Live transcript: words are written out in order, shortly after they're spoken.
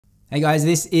Hey guys,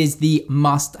 this is the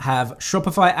must-have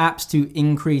Shopify apps to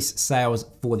increase sales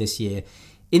for this year.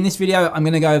 In this video, I'm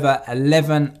gonna go over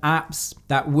 11 apps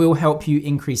that will help you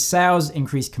increase sales,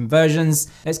 increase conversions.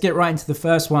 Let's get right into the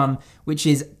first one, which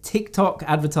is TikTok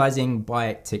advertising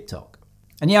by TikTok.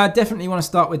 And yeah, I definitely wanna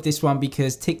start with this one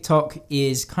because TikTok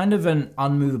is kind of an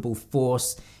unmovable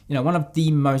force, one of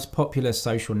the most popular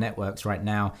social networks right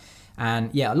now.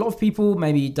 And yeah, a lot of people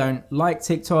maybe don't like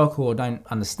TikTok or don't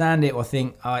understand it or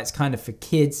think, oh, it's kind of for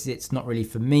kids, it's not really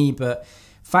for me. But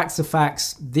facts are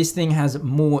facts, this thing has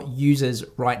more users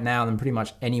right now than pretty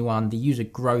much anyone. The user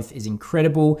growth is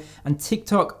incredible, and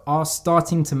TikTok are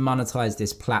starting to monetize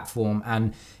this platform.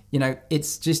 And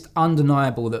it's just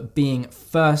undeniable that being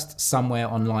first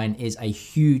somewhere online is a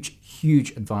huge,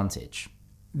 huge advantage.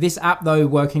 This app though,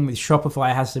 working with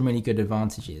Shopify, has some really good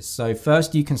advantages. So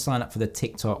first, you can sign up for the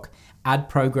TikTok ad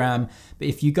program, but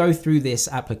if you go through this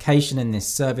application and this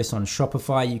service on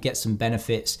Shopify, you get some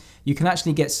benefits. You can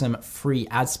actually get some free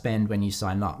ad spend when you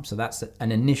sign up. So that's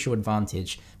an initial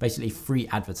advantage, basically free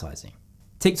advertising.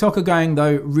 TikTok are going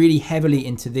though really heavily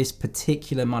into this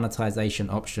particular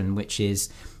monetization option, which is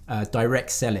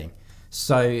direct selling.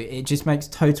 So it just makes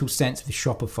total sense with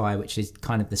Shopify, which is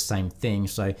kind of the same thing.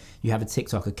 So you have a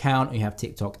TikTok account, you have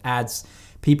TikTok ads.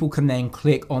 People can then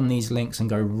click on these links and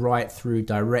go right through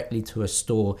directly to a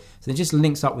store. So it just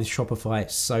links up with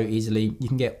Shopify so easily. You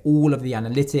can get all of the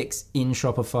analytics in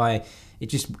Shopify.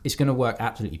 It's gonna work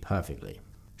absolutely perfectly.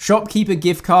 Shopkeeper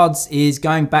gift cards is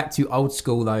going back to old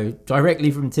school though,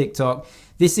 directly from TikTok.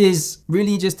 This is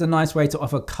really just a nice way to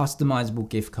offer customizable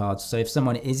gift cards. So if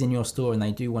someone is in your store and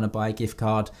they do want to buy a gift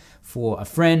card for a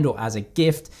friend or as a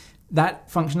gift, that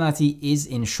functionality is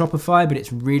in Shopify, but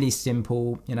it's really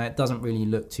simple. It doesn't really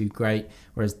look too great.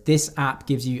 Whereas this app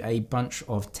gives you a bunch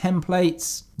of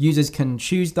templates. Users can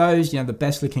choose those, the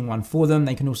best looking one for them.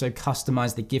 They can also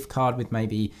customize the gift card with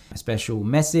maybe a special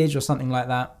message or something like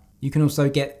that. You can also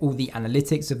get all the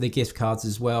analytics of the gift cards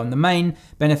as well. And the main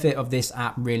benefit of this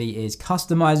app really is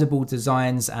customizable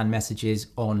designs and messages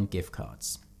on gift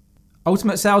cards.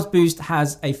 Ultimate Sales Boost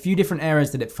has a few different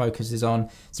areas that it focuses on.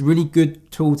 It's a really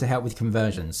good tool to help with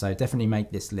conversions, so definitely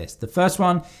make this list. The first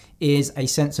one is a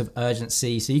sense of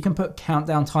urgency. So you can put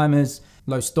countdown timers,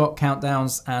 low stock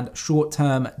countdowns, and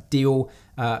short-term deal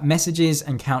messages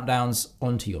and countdowns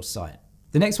onto your site.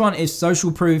 The next one is social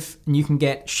proof, and you can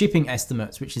get shipping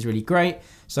estimates, which is really great.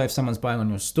 So if someone's buying on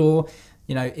your store,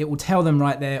 it will tell them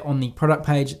right there on the product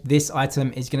page, this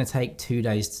item is gonna take 2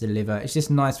 days to deliver. It's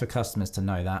just nice for customers to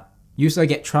know that. You also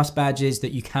get trust badges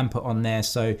that you can put on there.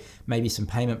 So maybe some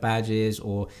payment badges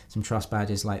or some trust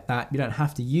badges like that. You don't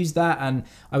have to use that. And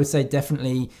I would say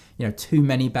definitely, too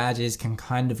many badges can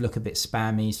kind of look a bit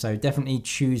spammy. So definitely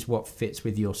choose what fits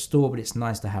with your store, but it's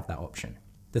nice to have that option.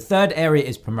 The third area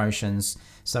is promotions.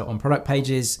 So on product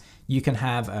pages, you can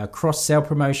have cross-sell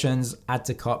promotions, add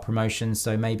to cart promotions.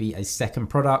 So maybe a second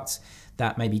product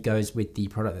that maybe goes with the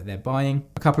product that they're buying.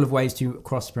 A couple of ways to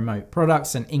cross-promote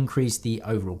products and increase the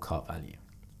overall cart value.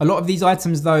 A lot of these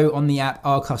items though on the app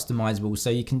are customizable. So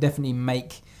you can definitely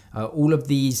make all of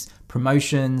these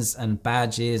promotions and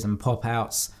badges and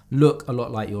pop-outs look a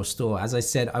lot like your store. As I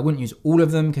said, I wouldn't use all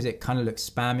of them because it kind of looks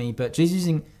spammy, but just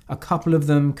using a couple of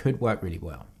them could work really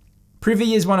well.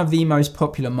 Privy is one of the most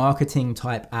popular marketing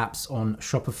type apps on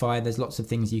Shopify. There's lots of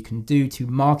things you can do to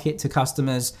market to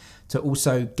customers, to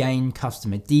also gain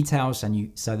customer details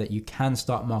so that you can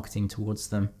start marketing towards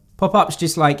them. Pop-ups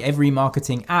just like every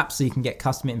marketing app, so you can get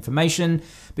customer information,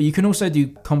 but you can also do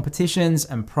competitions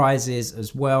and prizes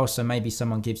as well. So maybe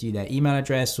someone gives you their email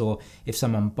address, or if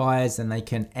someone buys, then they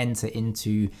can enter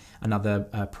into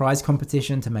another prize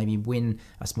competition to maybe win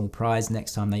a small prize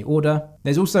next time they order.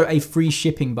 There's also a free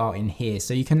shipping bar in here.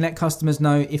 So you can let customers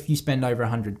know if you spend over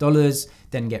 $100,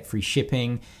 then get free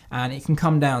shipping, and it can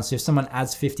come down. So if someone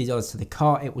adds $50 to the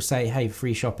cart, it will say, hey,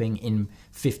 free shopping in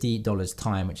 $50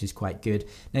 time, which is quite good.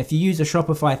 Now, if you use a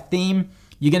Shopify theme,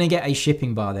 you're gonna get a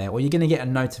shipping bar there, or you're gonna get a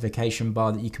notification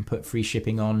bar that you can put free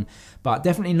shipping on, but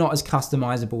definitely not as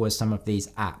customizable as some of these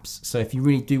apps. So if you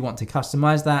really do want to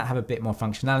customize that, have a bit more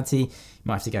functionality, you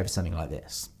might have to go for something like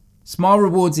this. Smile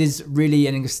Rewards is really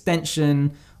an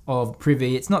extension of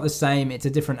Privy. It's not the same, it's a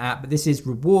different app, but this is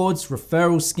rewards,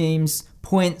 referral schemes,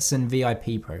 points, and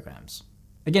VIP programs.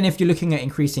 Again, if you're looking at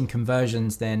increasing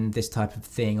conversions, then this type of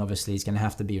thing obviously is going to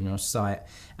have to be on your site.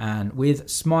 And with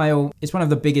Smile, it's one of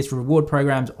the biggest reward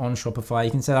programs on Shopify. You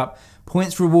can set up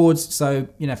points rewards. So,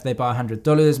 if they buy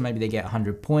 $100, maybe they get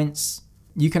 100 points.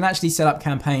 You can actually set up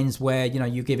campaigns where,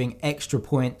 you're giving extra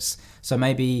points. So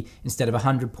maybe instead of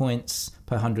 100 points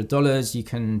per $100, you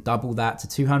can double that to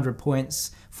 200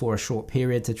 points for a short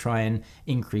period to try and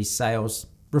increase sales.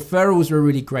 Referrals are a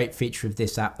really great feature of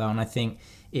this app though, and I think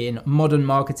in modern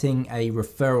marketing, a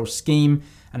referral scheme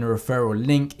and a referral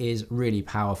link is really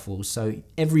powerful. So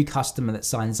every customer that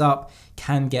signs up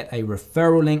can get a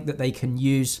referral link that they can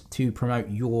use to promote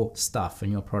your stuff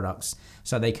and your products.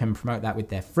 So they can promote that with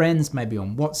their friends, maybe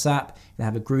on WhatsApp. They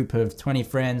have a group of 20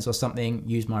 friends or something,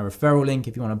 use my referral link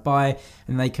if you want to buy,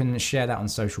 and they can share that on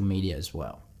social media as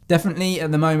well. Definitely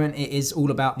at the moment, it is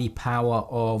all about the power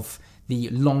of the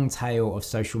long tail of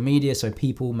social media. So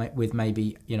people with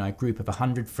maybe, a group of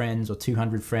 100 friends or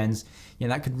 200 friends,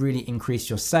 that could really increase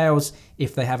your sales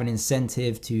if they have an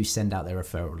incentive to send out their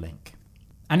referral link.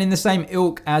 And in the same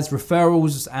ilk as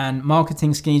referrals and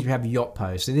marketing schemes, we have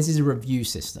Yotpo. So this is a review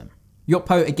system.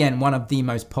 Yotpo, again, one of the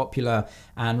most popular,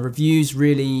 and reviews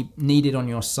really needed on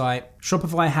your site.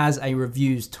 Shopify has a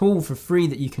reviews tool for free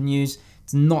that you can use.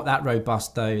 It's not that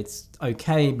robust though. It's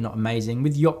okay, not amazing.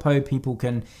 With Yotpo, people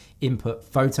can input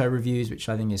photo reviews, which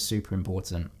I think is super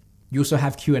important. You also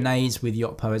have Q&As with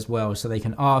Yotpo as well, so they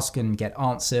can ask and get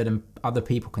answered and other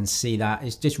people can see that.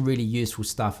 It's just really useful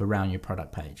stuff around your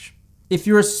product page. If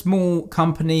you're a small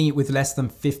company with less than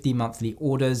 50 monthly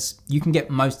orders, you can get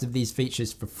most of these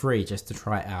features for free just to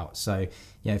try it out. So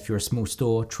if you're a small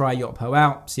store, try Yotpo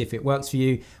out, see if it works for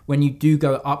you. When you do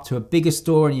go up to a bigger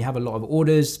store and you have a lot of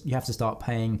orders, you have to start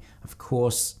paying, of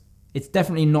course. It's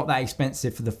definitely not that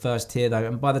expensive for the first tier though,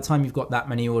 and by the time you've got that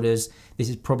many orders, this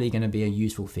is probably going to be a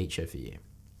useful feature for you.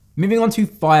 Moving on to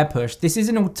Firepush. This is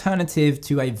an alternative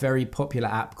to a very popular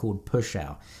app called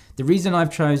Pushout. The reason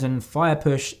I've chosen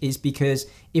Firepush is because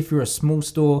if you're a small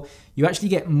store, you actually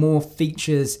get more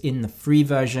features in the free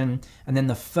version, and then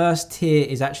the first tier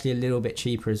is actually a little bit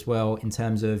cheaper as well in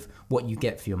terms of what you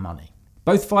get for your money.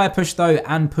 Both Firepush though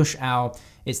and Pushout,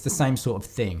 it's the same sort of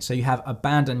thing. So you have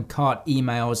abandoned cart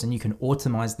emails and you can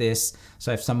automate this.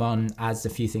 So if someone adds a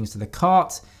few things to the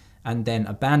cart and then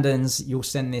abandons, you'll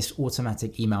send this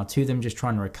automatic email to them just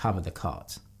trying to recover the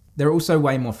cart. There are also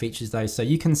way more features though. So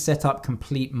you can set up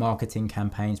complete marketing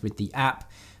campaigns with the app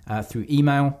through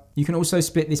email. You can also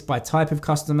split this by type of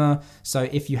customer. So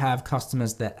if you have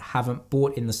customers that haven't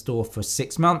bought in the store for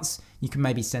 6 months, you can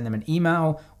maybe send them an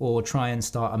email or try and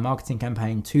start a marketing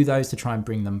campaign to those to try and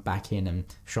bring them back in and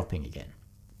shopping again.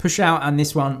 Pushout and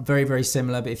this one, very, very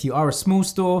similar. But if you are a small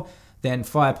store, then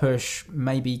Firepush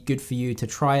may be good for you to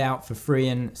try out for free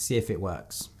and see if it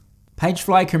works.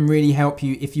 PageFly can really help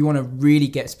you if you want to really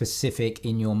get specific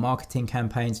in your marketing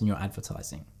campaigns and your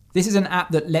advertising. This is an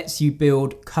app that lets you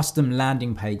build custom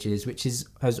landing pages, which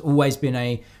has always been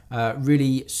a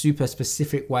really super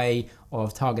specific way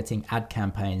of targeting ad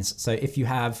campaigns. So if you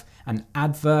have an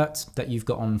advert that you've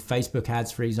got on Facebook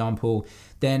ads, for example,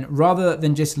 then rather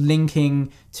than just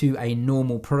linking to a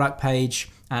normal product page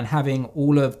and having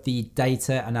all of the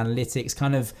data and analytics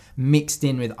kind of mixed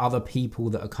in with other people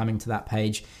that are coming to that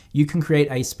page, you can create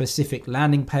a specific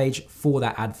landing page for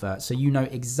that advert. So you know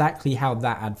exactly how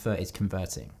that advert is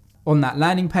converting. On that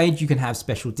landing page, you can have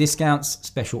special discounts,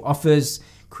 special offers,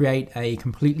 create a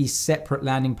completely separate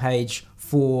landing page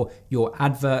for your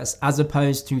adverts as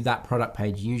opposed to that product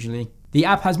page usually. The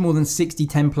app has more than 60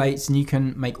 templates and you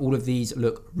can make all of these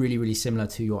look really, really similar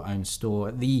to your own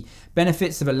store. The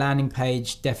benefits of a landing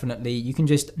page, definitely, you can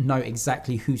just know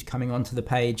exactly who's coming onto the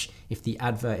page, if the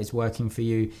advert is working for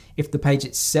you, if the page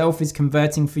itself is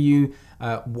converting for you,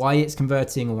 why it's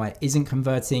converting or why it isn't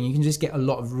converting. You can just get a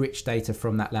lot of rich data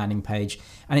from that landing page.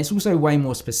 And it's also way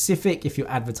more specific if you're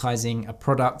advertising a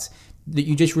product that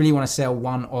you just really want to sell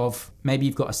one of. Maybe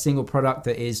you've got a single product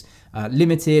that is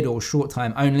limited or short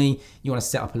time only. You want to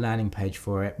set up a landing page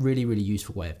for it. Really, really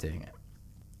useful way of doing it.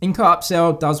 Inco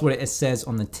Upsell does what it says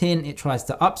on the tin. It tries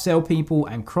to upsell people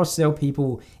and cross-sell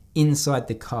people inside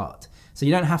the cart. So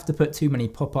you don't have to put too many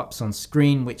pop-ups on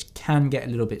screen, which can get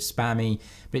a little bit spammy,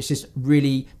 but it's just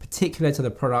really particular to the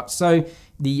product. So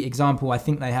the example I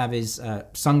think they have is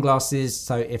sunglasses.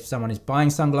 So if someone is buying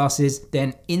sunglasses,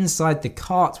 then inside the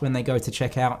cart when they go to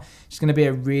checkout, it's going to be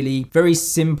a really very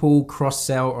simple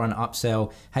cross-sell or an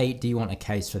upsell. Hey, do you want a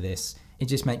case for this? It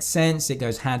just makes sense. It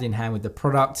goes hand in hand with the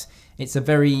product. It's a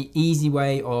very easy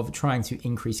way of trying to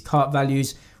increase cart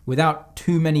values without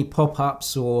too many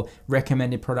pop-ups or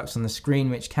recommended products on the screen,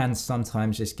 which can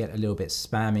sometimes just get a little bit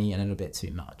spammy and a little bit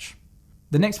too much.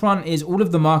 The next one is all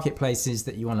of the marketplaces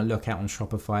that you want to look at on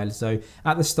Shopify. So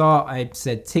at the start, I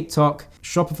said TikTok.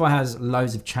 Shopify has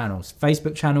loads of channels: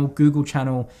 Facebook channel, Google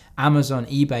channel, Amazon,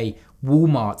 eBay,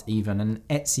 Walmart even, an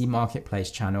Etsy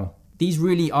marketplace channel. These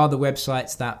really are the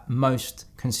websites that most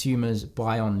consumers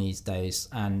buy on these days,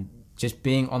 and just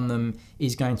being on them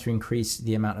is going to increase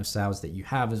the amount of sales that you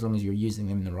have as long as you're using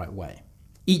them in the right way.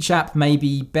 Each app may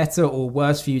be better or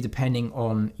worse for you depending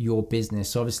on your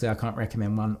business. So obviously I can't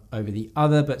recommend one over the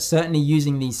other, but certainly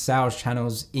using these sales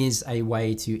channels is a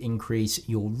way to increase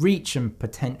your reach and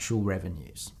potential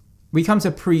revenues. We come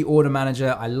to Preorder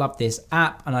Manager. I love this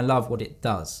app and I love what it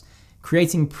does.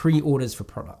 Creating pre-orders for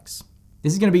products.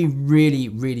 This is going to be really,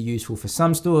 really useful for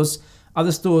some stores.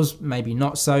 Other stores, maybe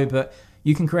not so, but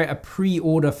you can create a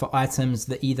pre-order for items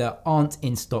that either aren't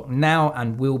in stock now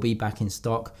and will be back in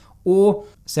stock, or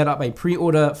set up a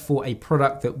pre-order for a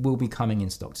product that will be coming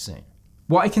in stock soon.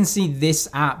 What I can see this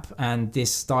app and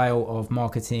this style of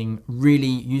marketing really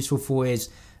useful for is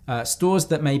stores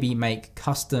that maybe make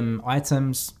custom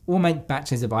items or make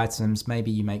batches of items. Maybe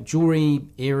you make jewelry,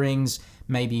 earrings,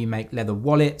 maybe you make leather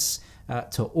wallets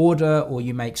to order, or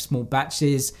you make small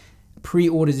batches.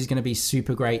 Pre-orders is going to be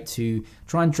super great to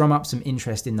try and drum up some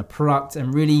interest in the product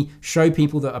and really show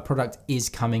people that a product is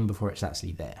coming before it's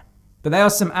actually there. But there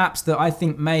are some apps that I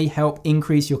think may help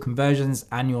increase your conversions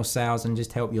and your sales and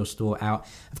just help your store out.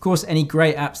 Of course, any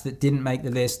great apps that didn't make the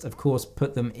list, of course,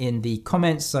 put them in the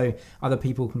comments so other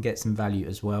people can get some value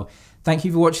as well. Thank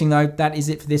you for watching though. That is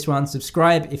it for this one.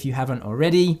 Subscribe if you haven't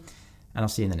already, and I'll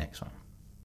see you in the next one.